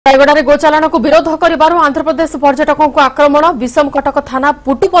रायगड़ा गोचालाण को विरोध कर आंध्र प्रदेश पर्यटकों को आक्रमण विषम कटक थाना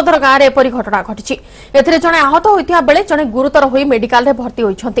पुटुपदर गांव में एपरी घटना घटी जड़े आहत होता बेले जड़े गुरुतर हो मेडिकल में भर्ती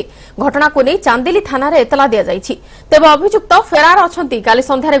होती घटना को नहीं चांदिली थाना एतला दि जाएगी तेज अभियुक्त फेरार अच्छा काली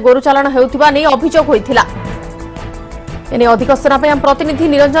संध्यार गोरुचालाण होता अभियोग होता एने अधिक सूचना प्रतिनिधि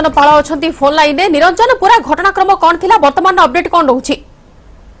निरंजन पाल अच्छा फोन लाइन निरंजन पूरा घटनाक्रम कौन थी बर्तमान अपडेट कौन रोचे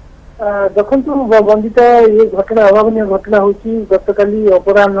देखु बंदिता ये घटना अभावन घटना हूँ गतकाली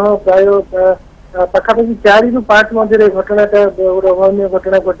अपराह प्राय पाखापाखि 4 ରୁ 5 मध्य घटनाटा अभावन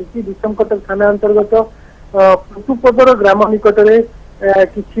घटना घटी विषम कटक थाना अंतर्गत पुटुपदर ग्राम निकट में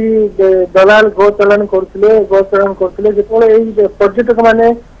किसी दलाल गो चलन करते जो पर्यटक माने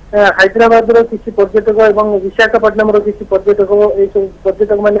हैदराबाद किसी पर्यटक एवं विशाखापट्टनम किसी पर्यटक ये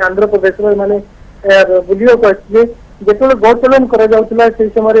पर्यटक माने आंध्र प्रदेश माने बुलिया आसते जो गो चलन कर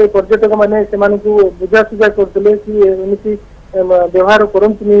समय पर्यटक मैंने बुझासुझा करते कि एमती व्यवहार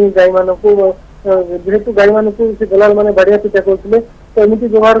करतुनि गाई मान जेहेतु गाई मान दलाल मैंने बाड़िया पिटा करते तो एमती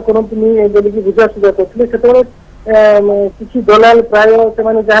व्यवहार करतुनि बोलिकी बुझासुझा करते से किसी दलाल प्राय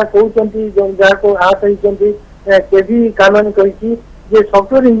से जहाँ कहते जहाँ को आहत होती केवी कानून कही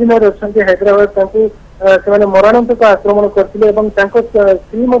सफ्टवेयर इंजीनियर अच्छा हैदराबाद मरणांतक आक्रमण करते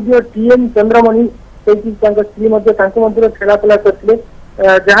स्त्री टीएम चंद्रमणि स्त्री ठेलापेला करते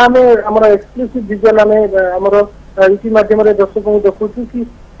जहाँ आम एक्सक्लूसिव विजन आम यूट्यूब मध्यम दर्शक को देखु कि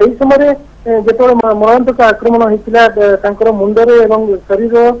समय जो मरणांतक आक्रमण होता मुंडरे एवं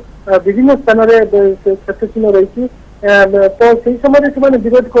शरीर विभिन्न स्थान में क्षत चिन्ह रही तो से समय से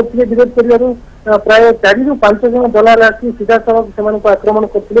विरोध करते विरोध कर प्राय 4 ରୁ 5 जन दलाल आसी सीधा सड़क से आक्रमण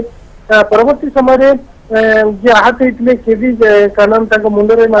करते परवर्ती समय जे आहत होते केवी कानून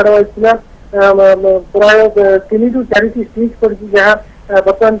मुंडरे माड़ आसाला प्राय 3 ରୁ 4 स्टिच कर जहाँ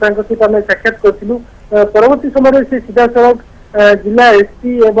बर्तमान सहित आम साक्षात करूँ परवर्ती समय से सीधा सड़क जिला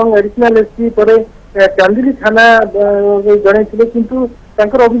एसपी एवं एडिशनल एसपी पर चांदिली थाना जनइले किंतु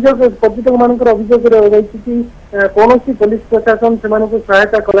अभियोग पर्यटक मान अभियोग रही कि कौन पुलिस प्रशासन से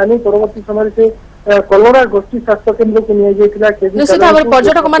सहायता कलानी परवर्ती समय से कलोरा गोष्ठी स्वास्थ्य केन्द्र को निश्चित भाव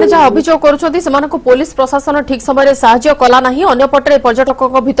पर्यटक मैंने जहाँ अभियोग कर पुलिस प्रशासन ठीक समय साहाय्य कला अंपटे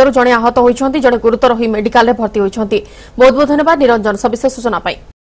पर्यटकों भर जड़े आहत होती जड़े गुरुतर हो मेडिकल में भर्ती होती बहुत बहुत धन्यवाद निरंजन सविशेष सूचना।